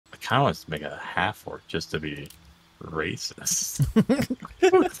kind of wants to make a half orc just to be racist.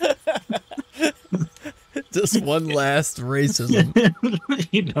 Just one last racism.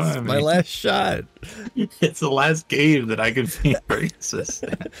 You know what I mean? My last shot. It's the last game that I can be racist.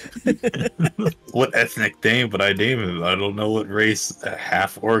 What ethnic name would I name him? I don't know what race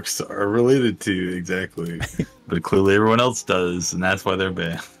half orcs are related to exactly. But clearly everyone else does, and that's why they're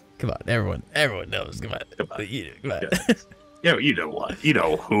banned. Come on, everyone knows. Come on. Come on. Yeah, you know what? You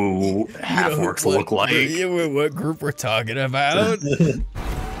know who half orcs look like. You know what group we're talking about? The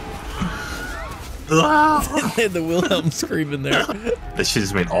Wilhelm scream in there. She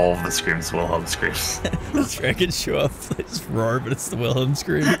just made all of the screams Wilhelm screams. The dragon show off his roar, but it's the Wilhelm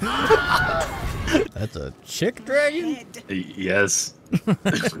scream. That's a chick dragon? Yes.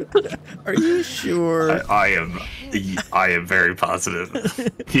 Are you sure? I am very positive.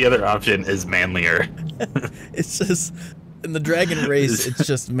 The other option is manlier. It's just in the dragon race, it's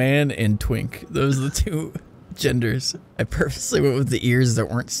just man and twink. Those are the two genders. I purposely went with the ears that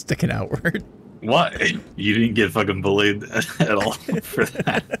weren't sticking outward. What? You didn't get fucking bullied at all for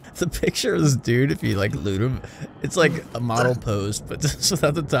that? The picture of this dude, if you like loot him, it's like a model pose, but just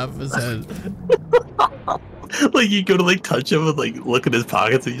without the top of his head. Like you go to like touch him and like look at his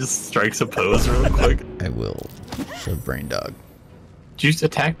pockets and he just strikes a pose real quick. I will shove Brain Dog. Did you just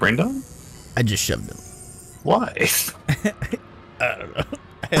attack Braindog? I just shoved him. Why? I don't know.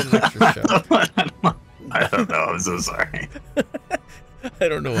 I had an extra shove. I don't know. I'm so sorry. I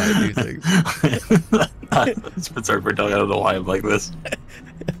don't know why I do things. Sorry, Braindog. I don't know why I'm like this.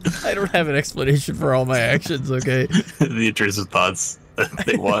 I don't have an explanation for all my actions, okay? The intrusive thoughts.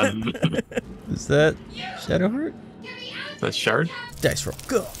 They won. Is that Shadowheart? That's Shard? Dice roll.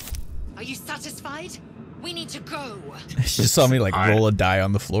 Go. Are you satisfied? We need to go. She just saw me like roll a die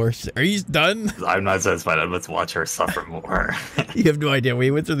on the floor. She's like, are you done? I'm not satisfied. Let's watch her suffer more. You have no idea. We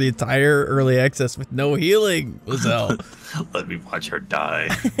went through the entire early access with no healing, Lae'zel. Let me watch her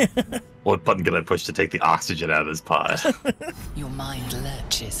die. What button can I push to take the oxygen out of this pod? Your mind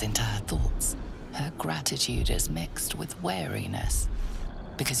lurches into her thoughts. Her gratitude is mixed with wariness.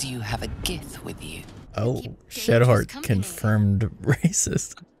 Because you have a gith with you. Oh, Shadowheart confirmed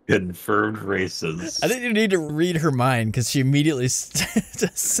racist. Confirmed racist. I didn't even need to read her mind because she immediately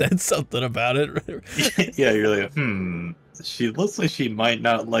just said something about it. Yeah, you're like, she looks like she might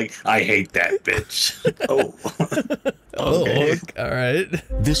not like. I hate that bitch. Oh. Okay. Oh, all right.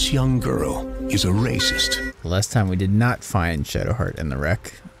 This young girl is a racist. The last time we did not find Shadowheart in the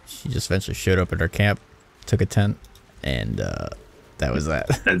wreck. She just eventually showed up at our camp, took a tent, and that was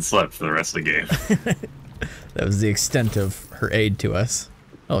that. And slept for the rest of the game. That was the extent of her aid to us.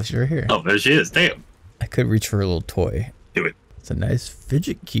 Oh, she's right here. Oh, there she is. Damn. I could reach for a little toy. Do it. It's a nice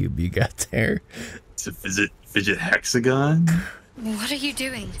fidget cube you got there. It's a fidget hexagon. What are you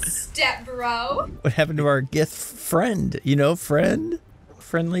doing? Step bro. What happened to our gift friend? You know, friendly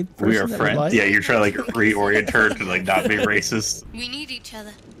person. We are that friends. like? Yeah, you're trying to like reorient her to like not be racist. We need each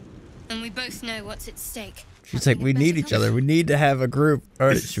other. And we both know what's at stake. She's like, we need each other. We need to have a group. All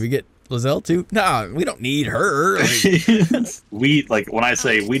right, should we get Lae'zel too? No, we don't need her. Like, We, like, when I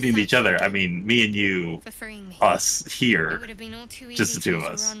say we need each other, I mean me and you, us, here. Just the two of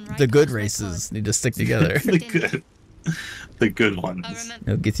us. the good races need to stick together. The good ones.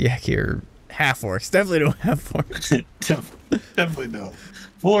 No Githyak or half orcs. Definitely don't have orcs. Definitely no.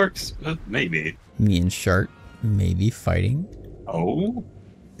 Forks, maybe. Me and Shart maybe fighting. Oh?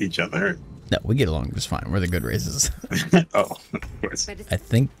 Each other? No, we get along just fine. We're the good races. Oh, of course. I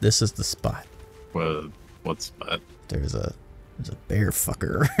think this is the spot. What spot? There's a bear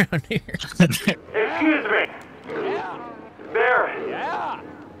fucker around here. Excuse me. Yeah. Bear. Yeah.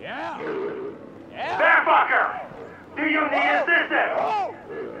 Bear fucker. Do you need assistance?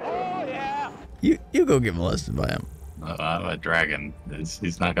 Oh yeah. You go get molested by him. I'm a dragon.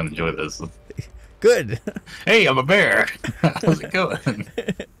 He's not gonna enjoy this. Good. Hey, I'm a bear. How's it going?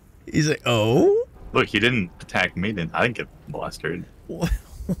 He's like, oh? Look, he didn't attack me. I didn't get molested.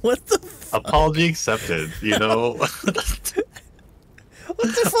 What the fuck? Apology accepted, you know? What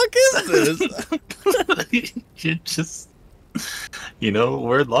the fuck is this? You just, you know,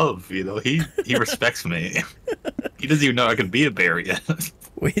 we're in love, you know? He respects me. He doesn't even know I can be a bear yet.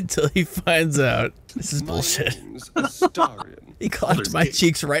 Wait until he finds out. This is bullshit. Astarion. He clocked my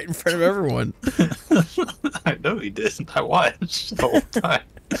cheeks right in front of everyone. I know he did. I watched the whole time.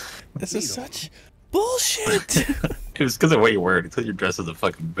 This is such bullshit. It was because of what you're wearing. It's because you're dressed as a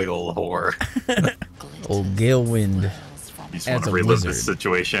fucking big old whore. Old Gale Wind. You just want to relive this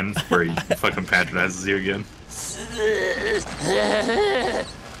situation where he fucking patronizes you again.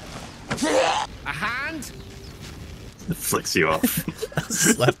 A hand? Flicks you off.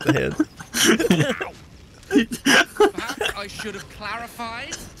 Slap the head. Perhaps I should have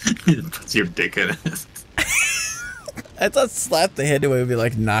clarified. Puts your dick in it. I thought slap the head away would be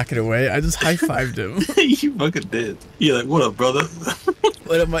like knock it away. I just high-fived him. You fucking did. You're like, what up, brother?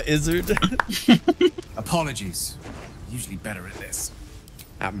 What am I, Izzard? Apologies. Usually better at this.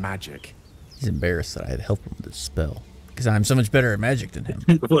 At magic. He's embarrassed that I had helped him with this spell. Because I'm so much better at magic than him.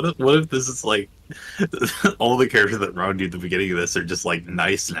 What if this is like all the characters that wronged you at the beginning of this are just like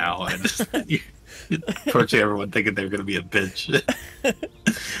nice now and you're approaching everyone thinking they're gonna be a bitch.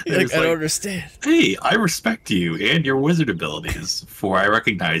 Like, I don't understand. Hey, I respect you and your wizard abilities, for I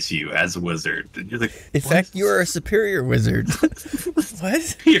recognize you as a wizard. And you're like, in fact, you are a superior wizard.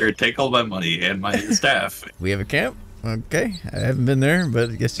 What? Here, take all my money and my staff. We have a camp? Okay. I haven't been there,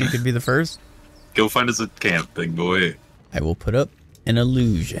 but I guess you could be the first. Go find us a camp, big boy. I will put up an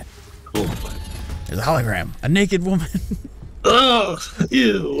illusion. Cool. There's a hologram. A naked woman. Oh,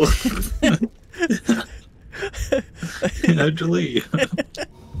 ew. Actually.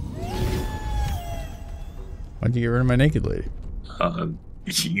 Why'd you get rid of my naked lady? I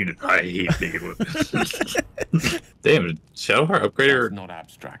hate naked women. Damn, did Shadowheart upgrade her Not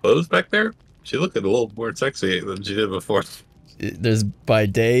abstract. clothes back there? She looked a little more sexy than she did before. There's by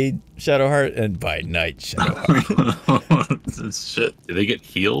day Shadowheart and by night Shadowheart. Shit. Did they get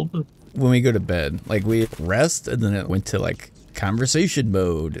healed? When we go to bed, like we rest and then it went to like conversation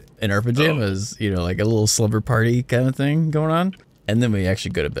mode in our pajamas, you know, like a little slumber party kind of thing going on. And then we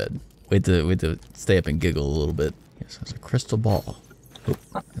actually go to bed. We have to stay up and giggle a little bit. Yes, there's a crystal ball.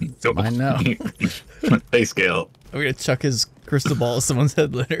 Oh, mine now. Thanks, Gale. I'm gonna chuck his crystal ball at someone's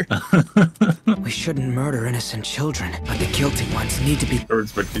head later. We shouldn't murder innocent children, but the guilty ones need to be. I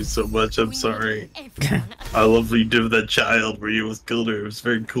respect you so much. I'm sorry. I love what you did with that child where you almost killed her. It was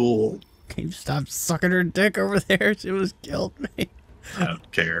very cool. Can you stop sucking her dick over there? She was killed me. I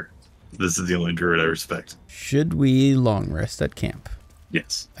don't care. This is the only druid I respect. Should we long rest at camp?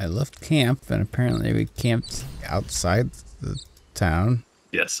 Yes. I left camp, and apparently we camped outside the town.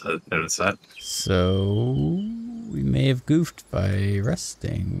 Yes, I noticed that. So we may have goofed by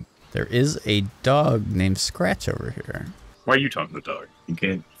resting. There is a dog named Scratch over here. Why are you talking to the dog? You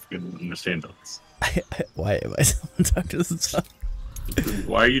can't understand dogs. Why am I talking to the dog?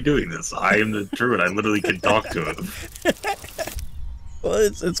 Why are you doing this? I am the druid. I literally can talk to him. Well,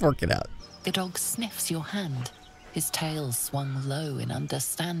 it's working out. The dog sniffs your hand, his tail swung low in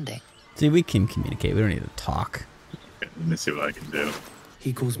understanding. See, we can communicate. We don't need to talk. Okay, let me see what I can do.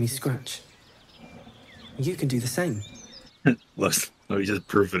 He calls me Scratch. You can do the same. Let me just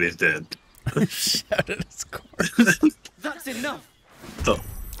prove that he's dead. Shout at his corpse. That's enough.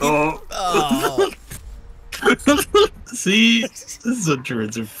 Oh. See? This is what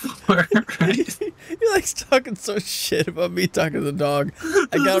druids are for, right? He likes talking so shit about me talking to the dog.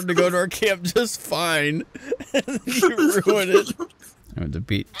 I got him to go to our camp just fine. And then you ruin it. I went to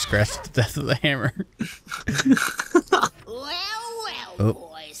beat Scratch to death with a hammer. Well,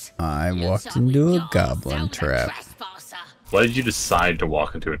 boys. I walked into a goblin trap. Why did you decide to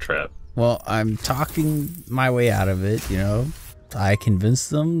walk into a trap? Well, I'm talking my way out of it, you know. I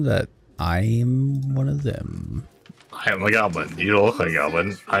convinced them that I am one of them. I am a goblin. You don't look like a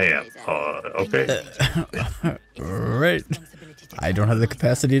goblin. I am. Okay. Right. I don't have the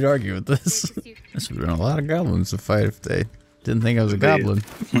capacity to argue with this. This would have been a lot of goblins to fight if they didn't think I was a goblin.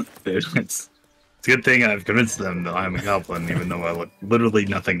 It's a good thing I've convinced them that I'm a goblin, even though I look literally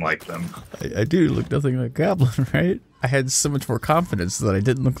nothing like them. I do look nothing like a goblin, right? I had so much more confidence that I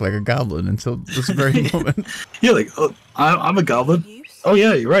didn't look like a goblin until this very moment. You're like, oh, I'm a goblin. Oh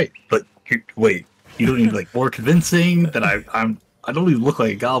yeah, you're right. But wait, you don't need like more convincing that I don't even look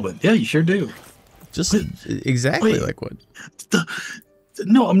like a goblin. Yeah, you sure do. Just exactly like one.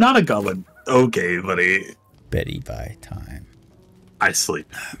 No, I'm not a goblin. Okay, buddy. Betty by time. I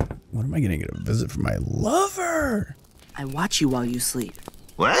sleep. When am I gonna get a visit from my lover? I watch you while you sleep.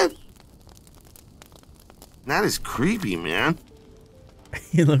 What? That is creepy, man.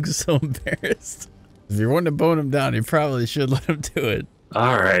 He looks so embarrassed. If you're wanting to bone him down, you probably should let him do it.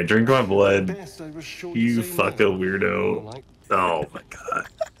 All right, drink my blood. You fucking weirdo. Oh my god.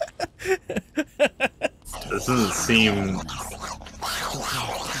 This doesn't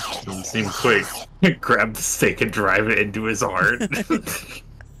seem quick. Grab the stake and drive it into his heart.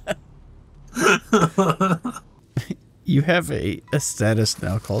 You have a status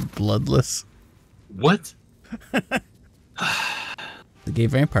now called Bloodless. What? The gay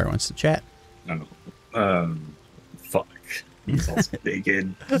vampire wants to chat. Oh. Fuck. He's also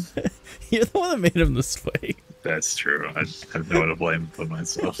naked. You're the one that made him this way. That's true. I have no one to blame but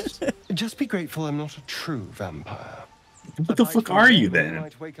myself. Just be grateful I'm not a true vampire. What the fuck are you then?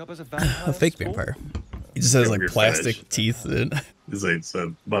 A fake vampire. He just has like Your plastic fetish. teeth. And He's like,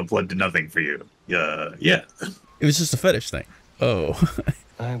 so my blood did nothing for you. Yeah. it was just a fetish thing. Oh.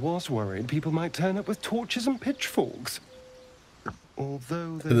 I was worried people might turn up with torches and pitchforks.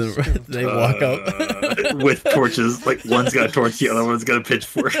 Although And then they walk up. With torches. Like one's got a torch, the other one's got a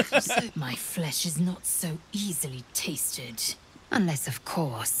pitchfork. My flesh is not so easily tasted. Unless, of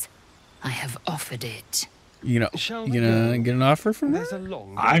course, I have offered it. You gonna get an offer from her?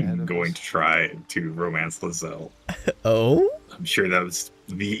 I'm going to try to romance Lae'zel. Oh? I'm sure that was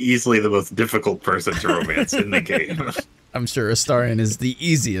easily the most difficult person to romance in the game. I'm sure Astarion is the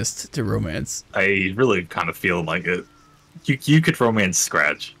easiest to romance. I really kind of feel like it. You could romance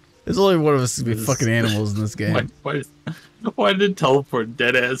Scratch. There's only one of us to be fucking animals in this game. Why did teleport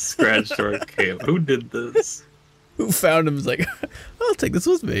dead ass Scratch to our camp? Who did this? Who found him is like, I'll take this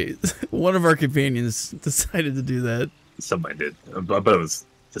with me. One of our companions decided to do that. Somebody did. But it was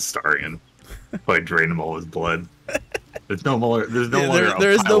Astarion. Probably drained him all his blood. There's no more. There's no longer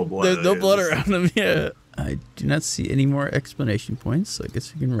there's no blood. there's no blood around him. Yeah. I do not see any more explanation points, so I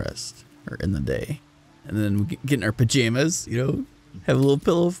guess we can rest or end the day, and then we get in our pajamas. Have a little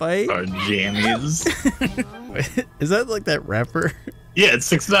pillow fight. Our jammies. Is that like that rapper? Yeah,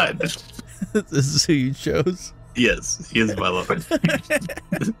 it's 6ix9ine. This is who you chose. Yes, he is my lover.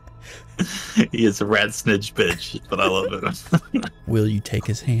 He is a rat snitch bitch, but I love him. Will you take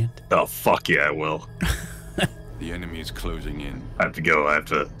his hand? Oh fuck yeah, I will. The enemy is closing in. I have to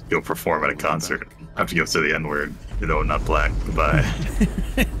go perform at a concert. I have to go say the N-word. Not black. Goodbye.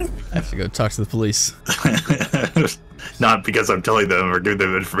 I have to go talk to the police. Not because I'm telling them or giving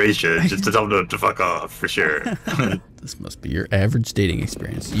them information, just to tell them to fuck off, for sure. This must be your average dating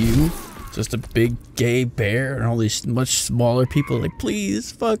experience. You, just a big gay bear, and all these much smaller people like,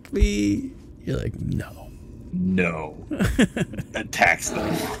 please fuck me. You're like, no. No. Attacks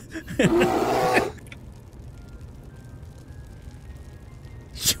them.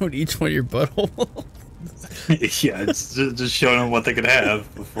 Showing each one your butthole. Yeah, it's just showing them what they could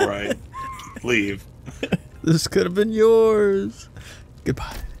have before I leave. This could have been yours.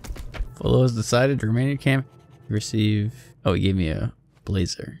 Goodbye. Follow has decided to remain in camp. Receive. Oh, he gave me a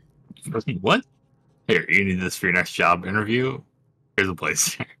blazer. What? Here, you need this for your next job interview? Here's a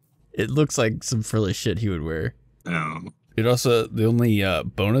blazer. It looks like some frilly shit he would wear. Oh. It also, the only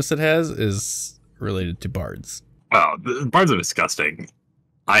bonus it has is related to bards. Oh, the bards are disgusting.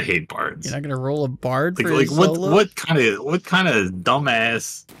 I hate bards. You're not gonna roll a bard for like solo? what kind of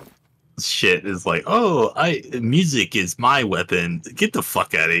dumbass shit is like, oh, music is my weapon. Get the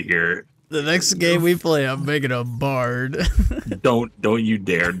fuck out of here. The next game we play, I'm making a bard. Don't you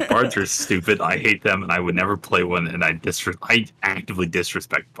dare. Bards are stupid. I hate them, and I would never play one. And I actively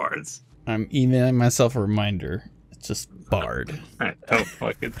disrespect bards. I'm emailing myself a reminder. It's just bard. Don't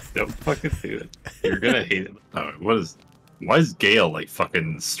fucking do it. You're gonna hate it. Oh, why is Gale like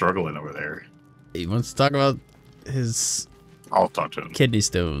fucking struggling over there? He wants to talk about his I'll talk to him. Kidney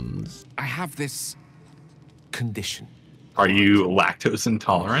stones. I have this condition. Are you lactose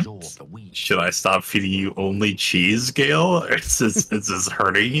intolerant? Should I stop feeding you only cheese, Gale? Is this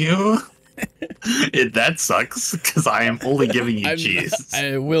hurting you? That sucks, because I am only giving you cheese.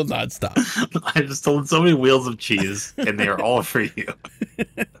 I will not stop. I just told so many wheels of cheese, and they are all for you.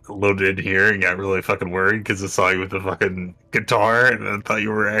 Loaded in here and got really fucking worried because I saw you with the fucking guitar, and I thought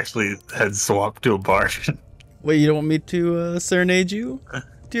you had swapped to a bar. Wait, you don't want me to serenade you,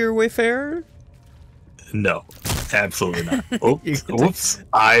 dear Wayfarer? No, absolutely not. Oops.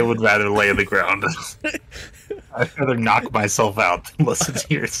 I would rather lay on the ground. I'd rather knock myself out than listen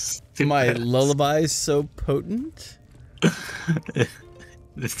to yours. My lullaby's so potent. It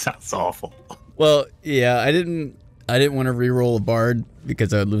sounds awful. Well, yeah, I didn't want to re-roll a bard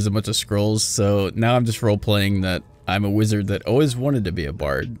because I would lose a bunch of scrolls, so now I'm just role-playing that I'm a wizard that always wanted to be a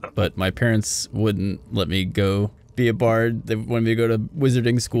bard, but my parents wouldn't let me go be a bard. They wanted me to go to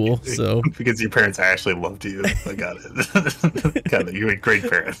wizarding school, so... Because your parents actually loved you. I got it. Got it. You had great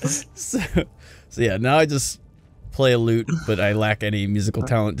parents. So yeah, now I just play a lute, but I lack any musical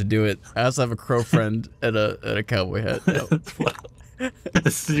talent to do it. I also have a crow friend and a cowboy hat.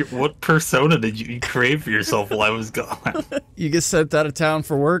 What persona did you create for yourself while I was gone? You get sent out of town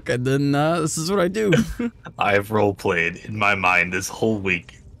for work, and then this is what I do. I've roleplayed in my mind this whole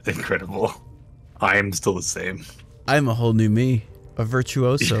week. Incredible. I am still the same. I'm a whole new me. A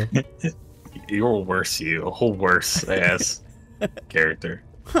virtuoso. You're worse, you. A whole worse ass character.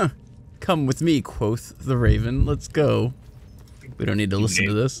 Huh. Come with me, quoth the raven. Let's go. We don't need to listen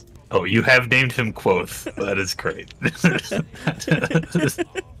to this. Oh, you have named him Quoth. That is great.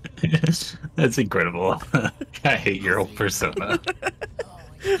 That's incredible. I hate your whole persona.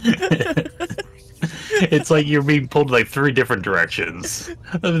 It's like you're being pulled like 3 different directions.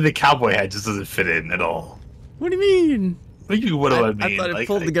 The cowboy hat just doesn't fit in at all. What do you mean? What do I mean? I thought it like,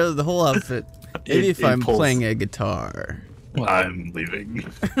 pulled together the whole outfit. Maybe if I'm playing a guitar. I'm leaving.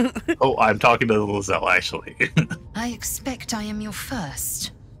 Oh, I'm talking to Lae'zel, actually. I expect I am your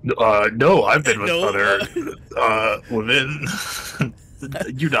first. No, I've been with other women.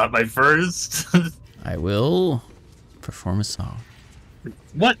 You're not my first. I will perform a song.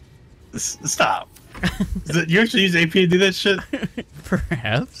 What? Stop. You actually use AP to do that shit?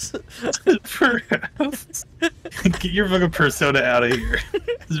 Perhaps. Perhaps. Get your fucking persona out of here.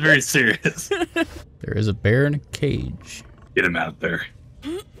 It's very serious. There is a bear in a cage. Get him out there.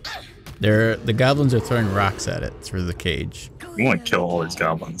 The goblins are throwing rocks at it through the cage. You want to kill all these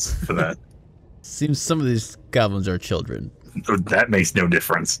goblins for that. Seems some of these goblins are children. That makes no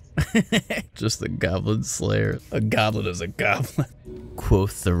difference. Just the goblin slayer. A goblin is a goblin.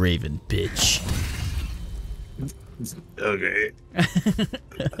 Quoth the raven bitch. Okay.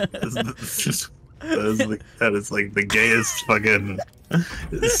 That is like the gayest fucking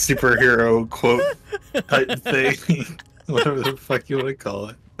superhero quote type thing. Whatever the fuck you want to call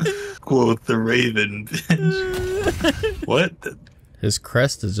it. Quote the raven bitch. What? His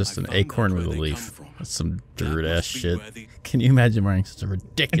crest is just an acorn with a leaf. That's some dirt ass shit. Can you imagine wearing such a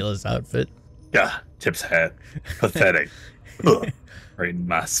ridiculous outfit? Yeah, Tip's hat. Pathetic. Right in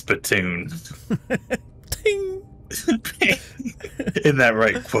my spittoon. Ting. In that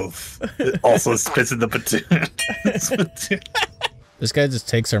right, Quoth. It also spits in the platoon. This guy just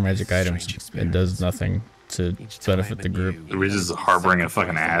takes our magic items and does nothing to benefit the group. We're just harboring a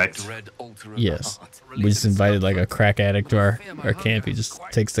fucking addict. Yes. We just invited like a crack addict to our camp. He just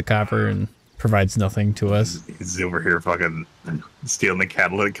takes the copper and provides nothing to us. He's over here fucking stealing the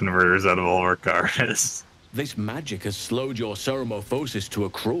catalytic converters out of all of our cars. This magic has slowed your ceromorphosis to a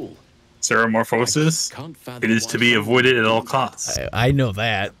crawl. Ceromorphosis? It is to be avoided at all costs. I know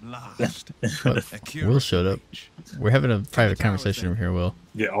that. Will showed up. We're having a private conversation over here, Will.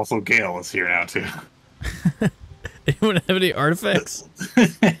 Yeah, also Gale is here now, too. Anyone have any artifacts?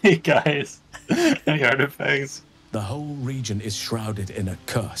 Hey, guys. Any artifacts? The whole region is shrouded in a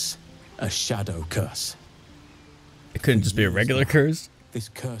curse. A shadow curse. It couldn't just be a regular curse? This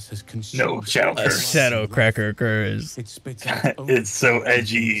curse has consumed... No, shadow curse. A shadow cracker curse. It spits it's so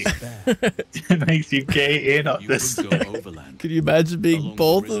edgy. It makes you gay and autistic. Can you imagine being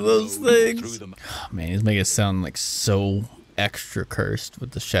both of those things? Oh, man, he's making it sound like so extra cursed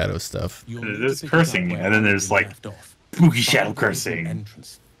with the shadow stuff. There's cursing, and then there's like spooky shadow cursing.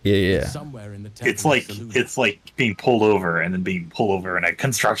 Yeah. It's like being pulled over and then being pulled over in a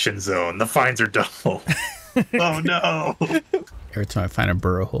construction zone. The fines are double. Oh no. Every time I find a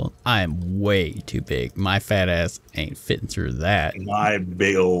burrow hole, I am way too big. My fat ass ain't fitting through that. My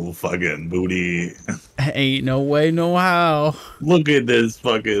big old fucking booty. Ain't no way, no how. Look at this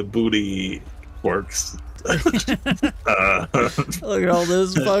fucking booty works. Look at all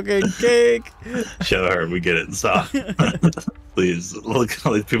this fucking cake. Show her, we get it. Stop. Please, look at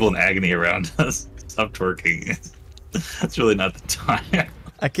all these people in agony around us. Stop twerking. It's really not the time.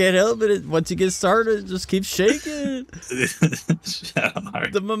 I can't help it. Once you get started, just keep shaking.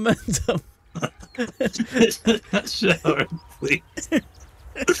 The momentum. Show her, please.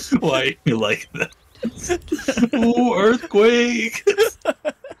 Why are you like that? Ooh, earthquake.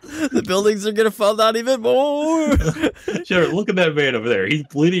 The buildings are gonna fall down even more. Sure, look at that man over there. He's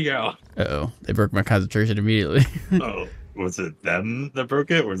bleeding out. Uh-oh. They broke my concentration immediately. Oh, was it them that broke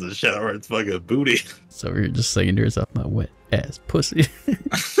it? Or was it Shadowheart's fucking booty? So you're just saying to yourself, my wet ass pussy.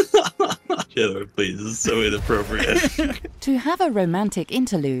 Shadowheart, please. This is so inappropriate. To have a romantic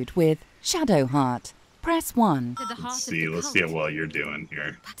interlude with Shadowheart, press 1. Let's see how well you're doing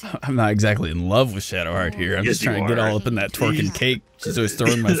here. I'm not exactly in love with Shadowheart here. I'm just trying to get all up in that twerking cake she's always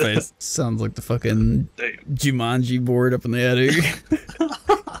throwing in my face. Sounds like the fucking Jumanji board up in the attic.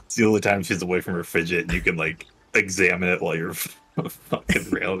 It's the only time she's away from her fidget and you can like examine it while you're fucking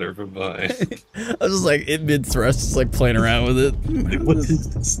railing her from behind. I was just like in mid thrust, just like playing around with it. Like, what is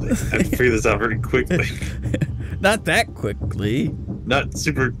this thing? I have to figure this out very quickly. Not that quickly. Not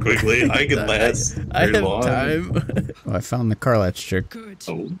super quickly. I can last I have long. time. Oh, I found the car latch chick.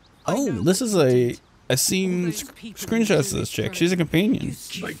 Oh, this is I've seen screenshots of this chick. She's a companion.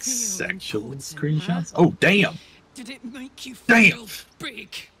 Like sexual screenshots? Oh, damn. Did it make you feel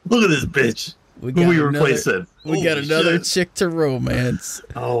big? Look at this bitch. Who we replacing? We got another chick to romance.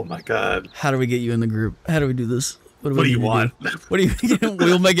 Oh my god. How do we get you in the group? How do we do this? What do you want? What do you?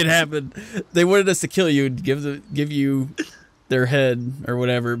 We'll make it happen. They wanted us to kill you and give you their head or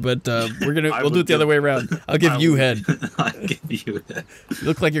whatever, but we'll do it the other way around. I'll give you head. I'll give you head. You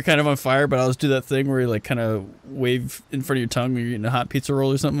look like you're kind of on fire, but I'll just do that thing where you like kind of wave in front of your tongue when you're eating a hot pizza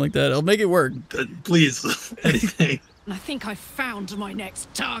roll or something like that. I'll make it work. Please, anything. I think I found my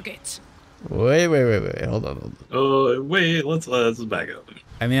next target. Wait. Hold on. Oh, wait. Let's back up.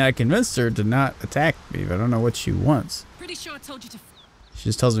 I mean, I convinced her to not attack me, but I don't know what she wants. Pretty sure I told you to. She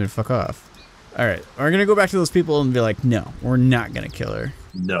just tells me to fuck off. All right, we're gonna go back to those people and be like, no, we're not gonna kill her.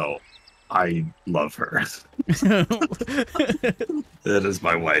 No, I love her. That is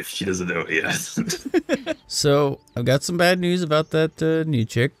my wife. She doesn't know it yet. So I've got some bad news about that new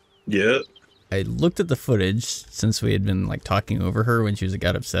chick. Yeah. I looked at the footage since we had been like talking over her when she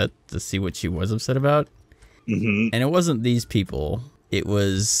got upset to see what she was upset about. And it wasn't these people. It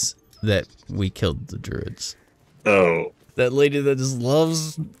was that we killed the druids. Oh. That lady that just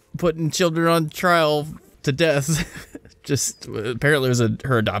loves putting children on trial to death. Just apparently it was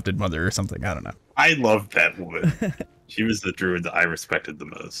her adopted mother or something. I don't know. I loved that woman. She was the druid that I respected the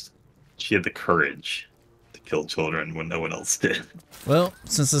most. She had the courage to kill children when no one else did. Well,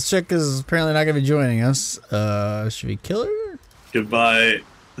 since this chick is apparently not going to be joining us, should we kill her? Goodbye,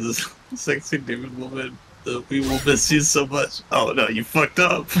 this sexy demon woman. We will miss you so much. Oh no, you fucked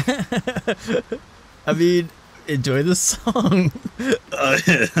up. I mean, enjoy the song.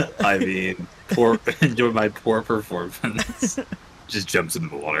 I mean, enjoy my poor performance. Just jumps into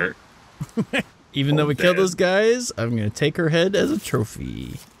the water. Even though we killed those guys, I'm going to take her head as a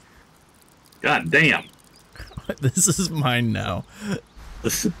trophy. God damn. This is mine now.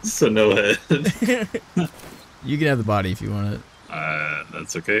 So no head. You can have the body if you want it.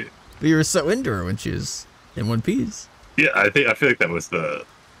 That's okay. But you were so into her when she was in one piece. Yeah, I feel like that was the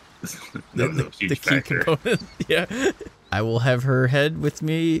key component. Yeah. I will have her head with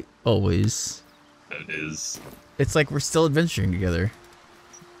me always. That is. It's like we're still adventuring together.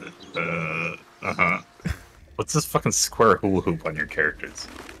 What's this fucking square hula hoop on your characters?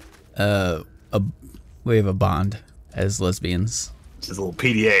 We have a bond as lesbians. Just a little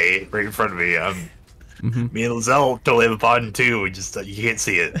PDA right in front of me. Me and Lae'zel totally have a bond too. We just you can't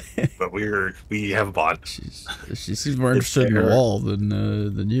see it, but we have a bond. She seems more interested in the wall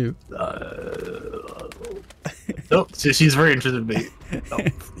than you. No, she's very interested in me. No,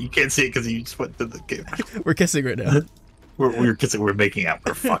 you can't see it because you just went to the game. We're kissing right now. We're kissing. We're making out.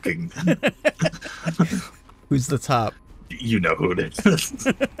 We're fucking. Who's the top? You know who it is.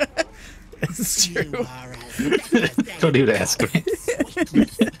 It's true. Don't even ask me.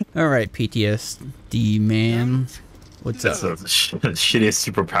 All right, PTSD man. What's up? That's the shittiest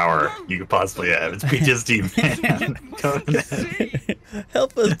superpower you could possibly have. It's PTSD man.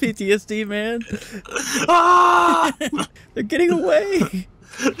 Help us, PTSD man. Ah! They're getting away.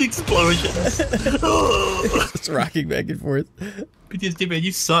 The explosions. It's rocking back and forth. PTSD man,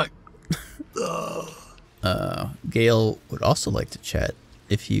 you suck. Gale would also like to chat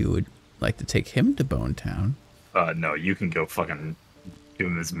if you would like to take him to Bone Town. No, you can go fucking give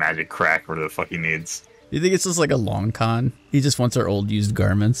him this magic crack or the fuck he needs. Do you think it's just like a long con? He just wants our old used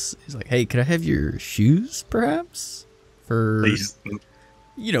garments. He's like, hey, could I have your shoes, perhaps? For, like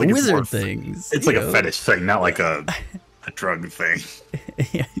wizard things. It's like a fetish thing, not like a drug thing.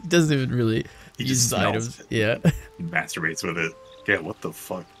 Yeah, he doesn't even really use just items. Yeah. He masturbates with it. Yeah, what the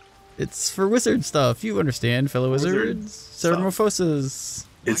fuck? It's for wizard stuff. You understand, fellow wizards. Metamorphosis.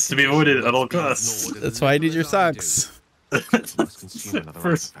 It's to be avoided at all costs. That's why I need your socks.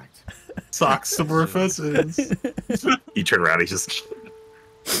 First, socks to metamorphosis. You turn around, he's just...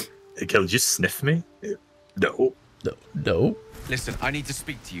 Hey, Gale, did you sniff me? No. No. Listen, I need to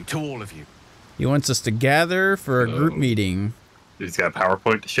speak to you, to all of you. He wants us to gather for a group meeting. He's got a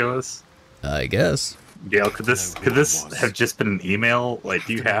PowerPoint to show us? I guess. Gale, could this have just been an email? Like,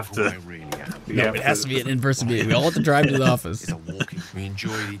 do you have to... No, it has to be an in-person meeting. We all have to drive to the office. We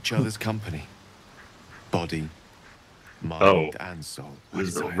enjoy each other's company. Body, mind, and soul.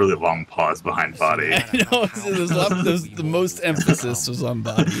 There's a really long pause behind body. I know, the most emphasis was on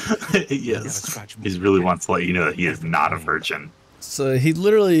body. Yes. He really wants to let you know that he is not a virgin. So he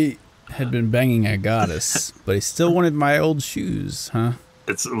literally had been banging a goddess, but he still wanted my old shoes, huh?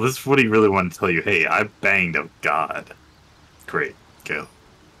 This is what he really wanted to tell you. Hey, I banged a god. Great, Gale.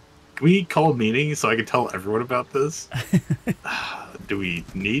 Can we call a meeting so I can tell everyone about this? Do we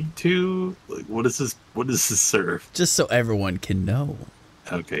need to? Like, what does this serve? Just so everyone can know.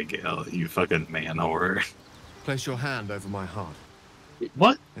 Okay, Gale, you fucking man whore. Place your hand over my heart.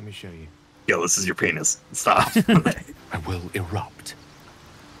 What? Let me show you. Gale, this is your penis. Stop. I will erupt.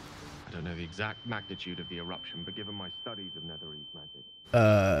 I don't know the exact magnitude of the eruption, but given my studies of Netherese magic...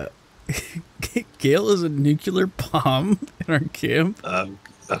 Gale is a nuclear bomb in our camp.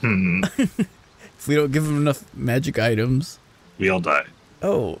 If we don't give him enough magic items, we all die.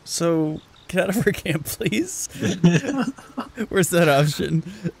 Oh, so get out of our camp, please. Where's that option?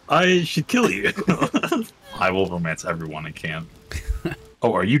 I should kill you. I will romance everyone in camp.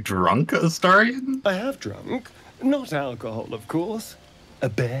 Oh, are you drunk, Astarion? I have drunk. Not alcohol, of course. A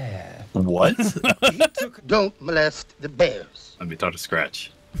bear. What? Don't molest the bears. Let me talk to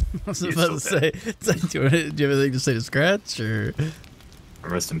Scratch. I was about to say, do you have anything to say to Scratch, or?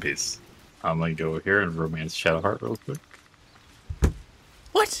 Rest in peace. I'm gonna go here and romance Shadowheart real quick.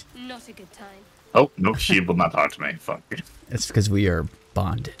 What? Not a good time. Oh, no, she will not talk to me. Fuck. It's because we are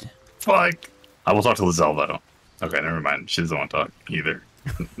bonded. Fuck. I will talk to Lae'zel, though. Okay, never mind. She doesn't want to talk either.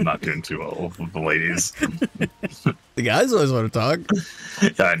 Not doing too well with the ladies. The guys always want to talk.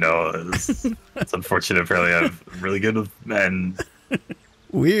 Yeah, I know. It's unfortunate. Apparently, I'm really good with men.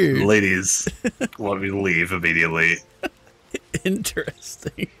 Weird. Ladies want me to leave immediately.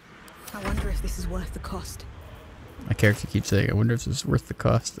 Interesting. I wonder if this is worth the cost. My character keeps saying, I wonder if this is worth the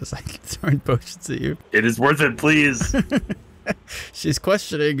cost as I keep throwing potions at you. It is worth it, please. She's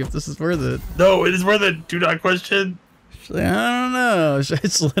questioning if this is worth it. No, it is worth it. Do not question. She's like, I don't know. Should I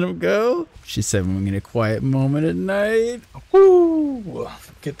just let him go? She said, when we get a quiet moment at night. Woo!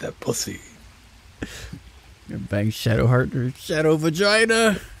 Get that pussy. Bang Shadowheart or Shadow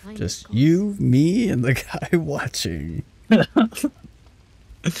Vagina. Just you, me, and the guy watching.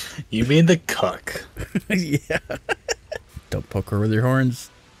 You mean the cuck? Yeah. Don't poke her with your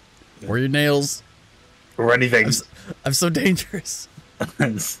horns or your nails or anything. I'm so dangerous.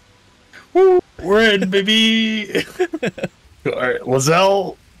 Woo, we're in, baby. All right,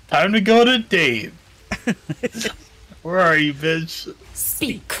 Lae'zel, time to go to date. Where are you, bitch?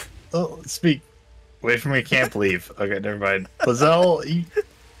 Speak. Oh, speak. Wait for me. Can't leave. Okay, never mind. Lae'zel, you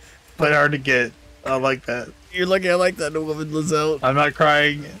play hard to get. I like that. You're lucky I like that woman, Lae'zel. I'm not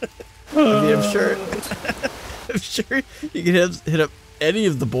crying. I mean, I'm sure you can hit up any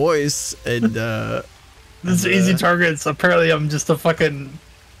of the boys and this is easy targets. Apparently I'm just a fucking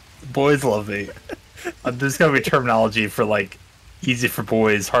boys love me. There's gotta be terminology for like easy for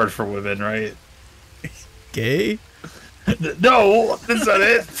boys, hard for women, right? Gay? No, that's not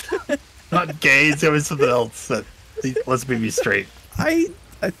it. Not gay, it's gotta be something else that let's be straight. I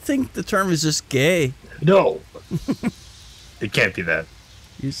think the term is just gay. No. It can't be that.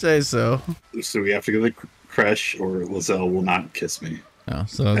 You say so. So we have to go to the crash or Lae'zel will not kiss me. Oh,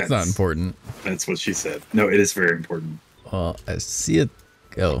 so it's not important. That's what she said. No, it is very important. Well, I see it.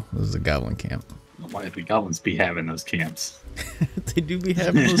 Oh, this is a goblin camp. Why do goblins be having those camps? They do be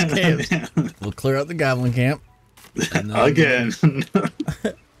having those camps. We'll clear out the goblin camp. Again.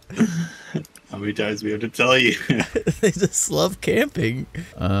 How many times do we have to tell you? They just love camping.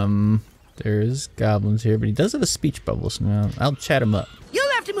 There's goblins here, but he does have a speech bubble, so I'll chat him up.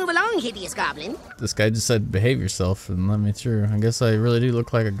 You'll have to move along, hideous goblin. This guy just said behave yourself and let me through. I guess I really do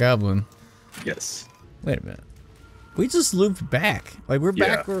look like a goblin. Yes. Wait a minute. We just looped back. Like, we're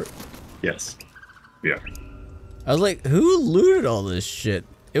back where... Yes. Yeah. I was like, who looted all this shit?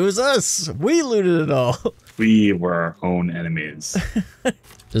 It was us. We looted it all. We were our own enemies.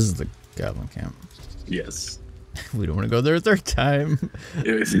 This is the goblin camp. Yes. We don't want to go there a third time.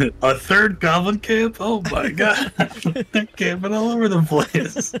 A third goblin camp? Oh my god. They're camping all over the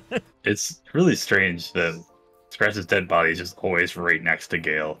place. It's really strange that Scratch's dead body is just always right next to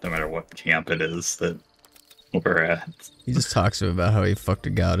Gale, no matter what camp it is that we're at. He just talks to him about how he fucked a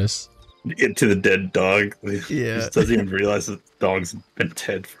goddess. Into the dead dog. Yeah. He just doesn't even realize that the dog's been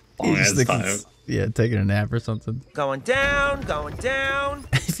dead for a long ass time. Yeah, taking a nap or something. Going down, going down.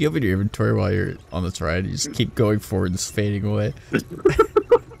 If you open your inventory while you're on this ride, you just keep going forward and it's fading away.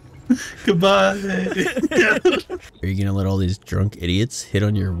 Goodbye. Are you gonna let all these drunk idiots hit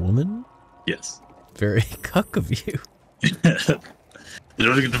on your woman? Yes. Very cuck of you. They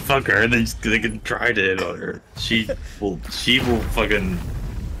don't get to fuck her, and they can try to hit on her. She will fucking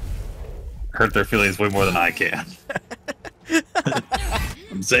hurt their feelings way more than I can.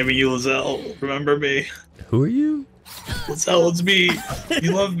 I'm saving you, Lae'zel. Remember me. Who are you? Lae'zel, it's me.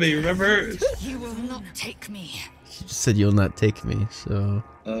 You love me, remember? You will not take me. She just said you'll not take me, so...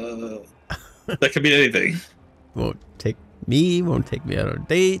 That could be anything. Won't take me out on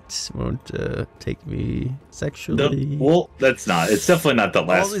dates, won't take me sexually. No, well, that's not. It's definitely not the last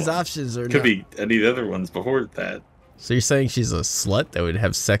one. All these options are Could be any of the other ones before that. So you're saying she's a slut that would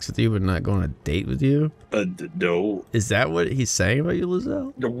have sex with you but not go on a date with you? No. Is that what he's saying about you,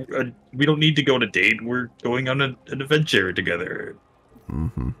 Lae'zel? No, we don't need to go on a date. We're going on an adventure together.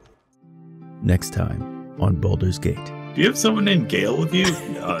 Mm-hmm. Next time on Baldur's Gate. Do you have someone named Gale with you?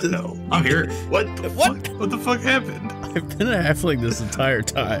 No. I'm here. What the fuck? What the fuck happened? I've been a halfling this entire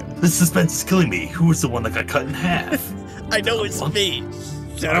time. The suspense is killing me. Who was the one that got cut in half? I know it's me.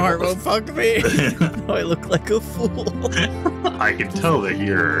 Shadowheart won't fuck me. No, I look like a fool. I can tell that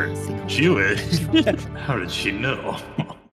you're Jewish. How did she know?